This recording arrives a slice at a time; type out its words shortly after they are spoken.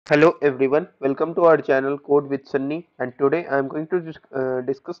Hello everyone, welcome to our channel Code with Sunny, and today I am going to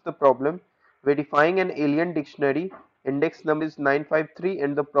discuss the problem verifying an alien dictionary. Index number is 953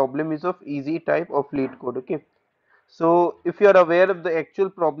 and the problem is of easy type of LeetCode. Okay, so if you are aware of the actual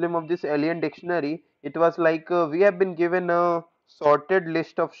problem of this alien dictionary, it was like we have been given a sorted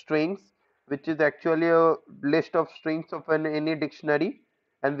list of strings, which is actually a list of strings of any dictionary,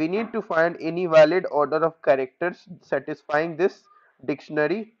 and we need to find any valid order of characters satisfying this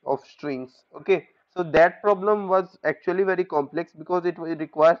dictionary of strings. Okay, so that problem was actually very complex because it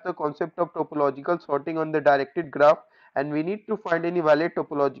requires the concept of topological sorting on the directed graph, and we need to find any valid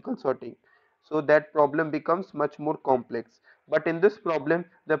topological sorting, so that problem becomes much more complex. But in this problem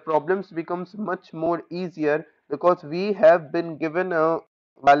the problems becomes much more easier because we have been given a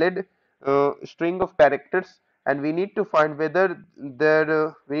valid string of characters, and we need to find whether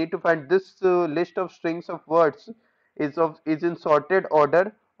we need to find this list of strings of words is in sorted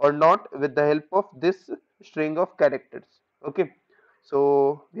order or not with the help of this string of characters. Okay,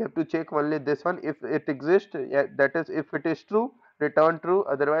 so we have to check only this one. If it exists, yeah, that is, if it is true, return true,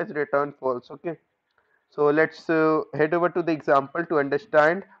 otherwise return false. Okay, so let's head over to the example to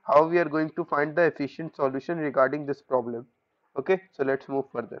understand how we are going to find the efficient solution regarding this problem. Okay, so let's move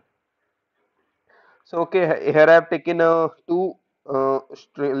further. So okay, here I have taken a two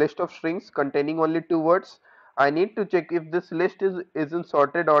list of strings containing only two words. I need to check if this list is in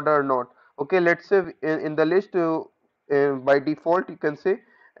sorted order or not. Okay, let's say in the list by default you can say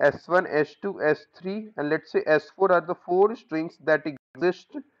S1, S2, S3, and let's say S4 are the four strings that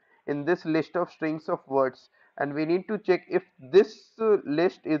exist in this list of strings of words, and we need to check if this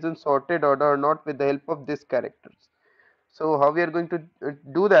list is in sorted order or not with the help of these characters. So how we are going to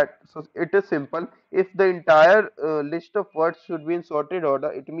do that? So it is simple. If the entire list of words should be in sorted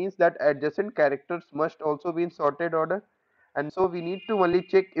order, it means that adjacent characters must also be in sorted order. And so we need to only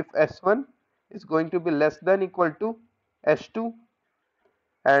check if S1 is going to be less than equal to S2,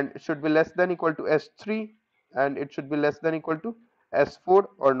 and it should be less than equal to S3, and it should be less than equal to S4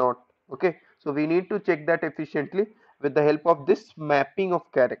 or not. Okay, so we need to check that efficiently with the help of this mapping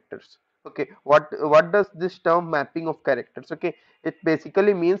of characters. Okay, what does this term mapping of characters? Okay, it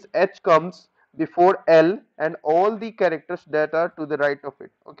basically means H comes before L and all the characters that are to the right of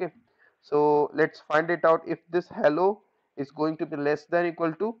it. Okay, so let's find it out if this hello is going to be less than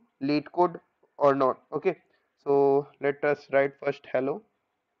equal to LeetCode or not. Okay, so let us write first hello,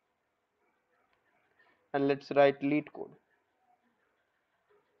 and let's write LeetCode.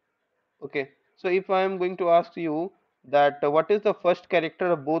 Okay, so if I am going to ask you that what is the first character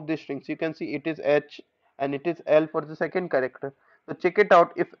of both these strings, you can see it is H and it is L for the second character. So check it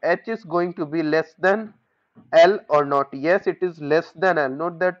out if H is going to be less than L or not. Yes, it is less than L.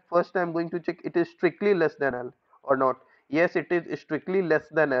 Note that first I am going to check it is strictly less than L or not. Yes, it is strictly less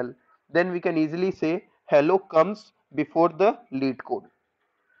than L. Then we can easily say hello comes before the LeetCode.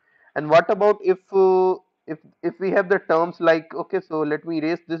 And what about if we have the terms like, okay, so let me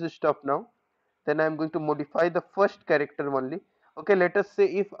erase this stuff now. Then I'm going to modify the first character only. Okay, let us say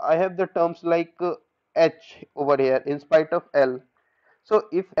if I have the terms like H over here in spite of L. So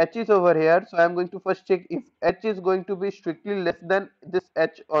if H is over here, so I'm going to first check if H is going to be strictly less than this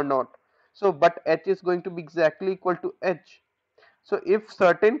H or not. So but H is going to be exactly equal to H. So if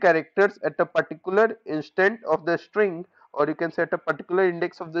certain characters at a particular instant of the string, or you can set a particular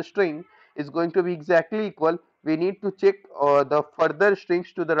index of the string, is going to be exactly equal, we need to check the further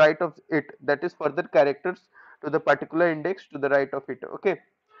strings to the right of it, that is further characters to the particular index to the right of it. Okay,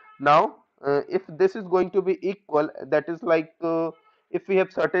 now if this is going to be equal, that is like if we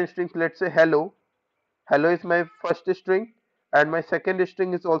have certain strings, let's say hello. Hello is my first string and my second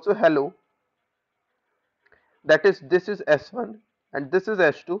string is also hello, that is this is S1 and this is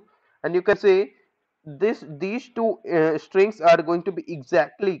S2, and you can say these two strings are going to be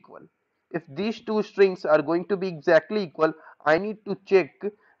exactly equal. If these two strings are going to be exactly equal, I need to check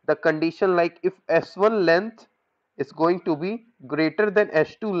the condition like if S1 length is going to be greater than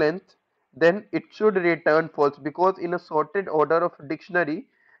S2 length, then it should return false, because in a sorted order of dictionary,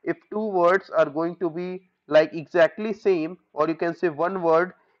 if two words are going to be like exactly same, or you can say one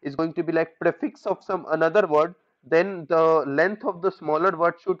word is going to be like prefix of some another word, then the length of the smaller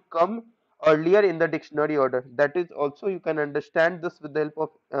word should come earlier in the dictionary order. That is also, you can understand this with the help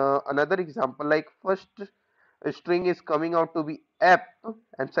of another example, like first string is coming out to be app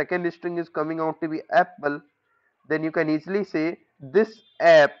and second string is coming out to be apple, then you can easily say this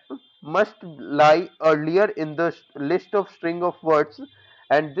app must lie earlier in the list of string of words,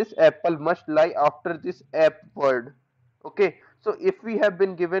 and this apple must lie after this app word. Okay, so if we have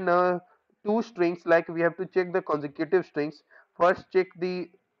been given two strings, like we have to check the consecutive strings. First check the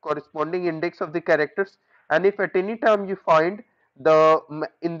corresponding index of the characters, and if at any time you find the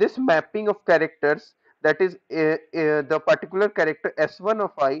in this mapping of characters, that is the particular character s1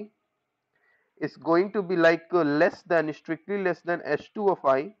 of I is going to be like less than, strictly less than s2 of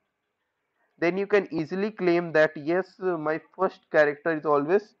I, then you can easily claim that yes, my first character is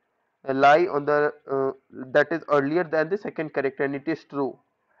always lie on the that is earlier than the second character, and it is true.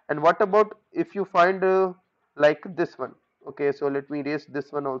 And what about if you find like this one? Okay, so let me erase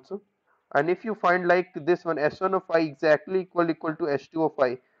this one also. And if you find like this one, s1 of I exactly equal to s2 of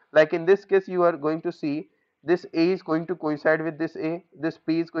I, like in this case you are going to see this a is going to coincide with this a, this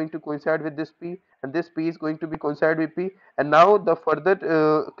p is going to coincide with this p, and this p is going to be coincide with p, and now the further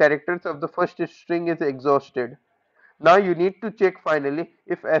characters of the first string is exhausted. Now you need to check finally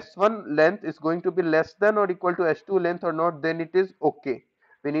if s1 length is going to be less than or equal to s2 length or not, then it is okay.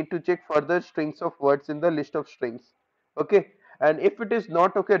 We need to check further strings of words in the list of strings. Okay, and if it is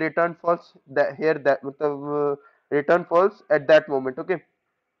not okay, return false, that here that return false at that moment. Okay,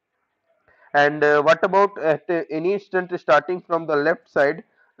 and what about at any instant starting from the left side,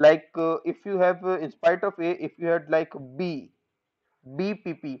 like if you have in spite of a, if you had like b,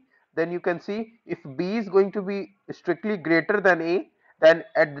 BPP, then you can see if B is going to be strictly greater than A, then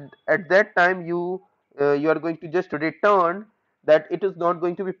at that time you are going to just return that it is not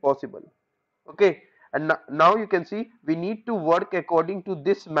going to be possible. Okay, and now you can see we need to work according to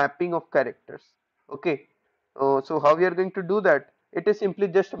this mapping of characters. Okay, so how we are going to do that? It is simply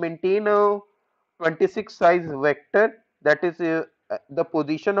just maintain a 26 size vector, that is the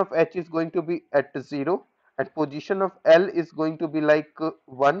position of h is going to be at 0, and position of L is going to be like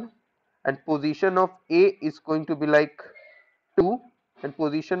 1, and position of A is going to be like 2, and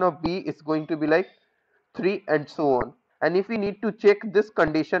position of B is going to be like 3, and so on. And if we need to check this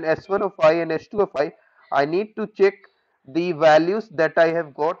condition s1 of I and s2 of I need to check the values that I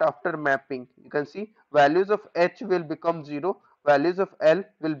have got after mapping. You can see values of h will become 0, values of L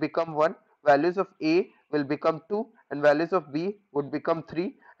will become 1, values of A will become 2, and values of B would become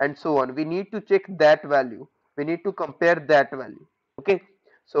 3, and so on. We need to check that value. We need to compare that value. Okay,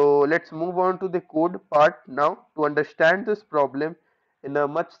 so let's move on to the code part now to understand this problem in a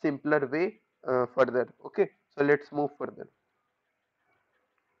much simpler way further. Okay, so let's move further.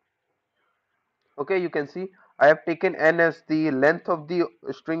 Okay, you can see I have taken n as the length of the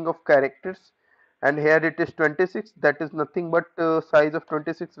string of characters, and here it is 26, that is nothing but size of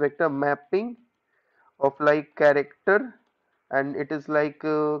 26 vector mapping of like character, and it is like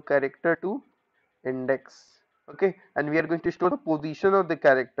character to index. Okay, and we are going to store the position of the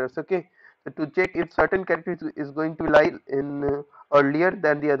characters. Okay, so to check if certain character is going to lie in earlier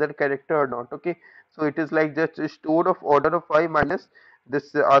than the other character or not. Okay, so it is like just a store of order of 5 minus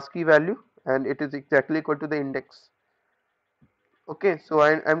this ASCII value, and it is exactly equal to the index. Okay, so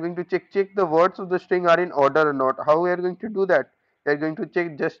I'm going to check the words of the string are in order or not. How we are going to do that? We are going to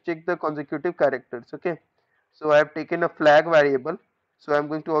check the consecutive characters. Okay, so I have taken a flag variable. So I'm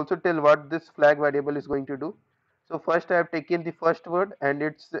going to also tell what this flag variable is going to do. So first I have taken the first word and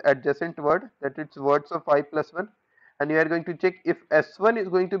its adjacent word, that it's words of I plus 1, and we are going to check if s1 is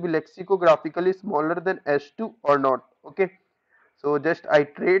going to be lexicographically smaller than s2 or not. Okay, so just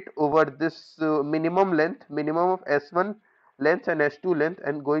iterate over this minimum of s1 length and s2 length,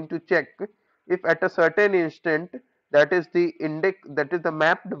 and going to check if at a certain instant, that is the index, that is the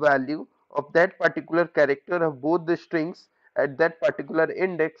mapped value of that particular character of both the strings at that particular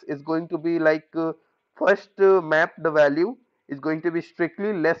index is going to be like first mapped value is going to be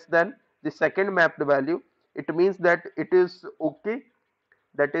strictly less than the second mapped value. It means that it is okay,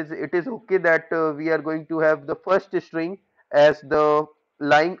 that is it is okay that we are going to have the first string as the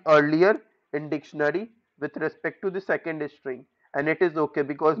lying earlier in dictionary with respect to the second string, and it is okay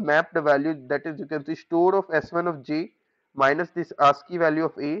because mapped value, that is you can see store of s1 of j minus this ASCII value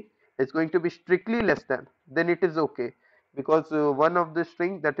of a is going to be strictly less than, then it is okay because one of the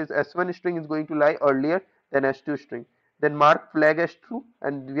string, that is s1 string, is going to lie earlier than s2 string. Then mark flag as true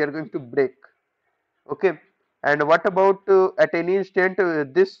and we are going to break. Okay, and what about at any instant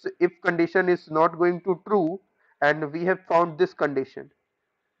this if condition is not going to true, and we have found this condition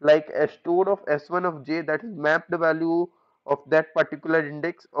like a store of s1 of j, that is mapped value of that particular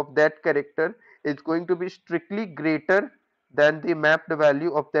index of that character is going to be strictly greater than the mapped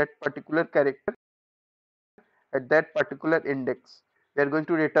value of that particular character at that particular index. We are going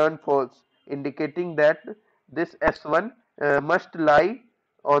to return false, indicating that this s1 must lie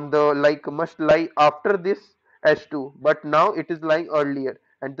on the, like must lie after this s2, but now it is lying earlier,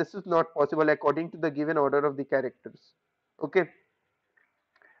 and this is not possible according to the given order of the characters. Okay,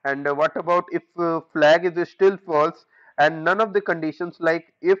 and what about if flag is still false, and none of the conditions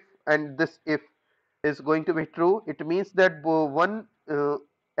like if and this if is going to be true, it means that one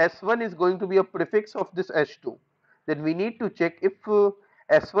s1 is going to be a prefix of this s2. Then we need to check if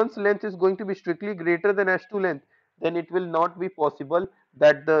s1's length is going to be strictly greater than s2 length, then it will not be possible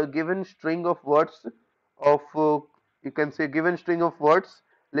that the given string of words of you can say given string of words,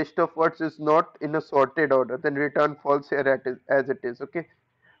 list of words is not in a sorted order, then return false here as it is. Okay,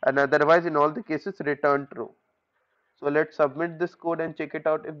 and otherwise in all the cases return true. So let's submit this code and check it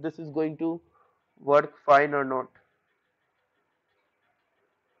out if this is going to work fine or not.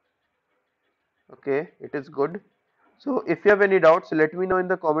 Okay, it is good. So if you have any doubts, let me know in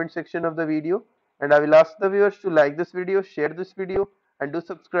the comment section of the video, and I will ask the viewers to like this video, share this video, and do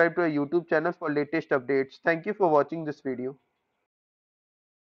subscribe to our YouTube channel for latest updates. Thank you for watching this video.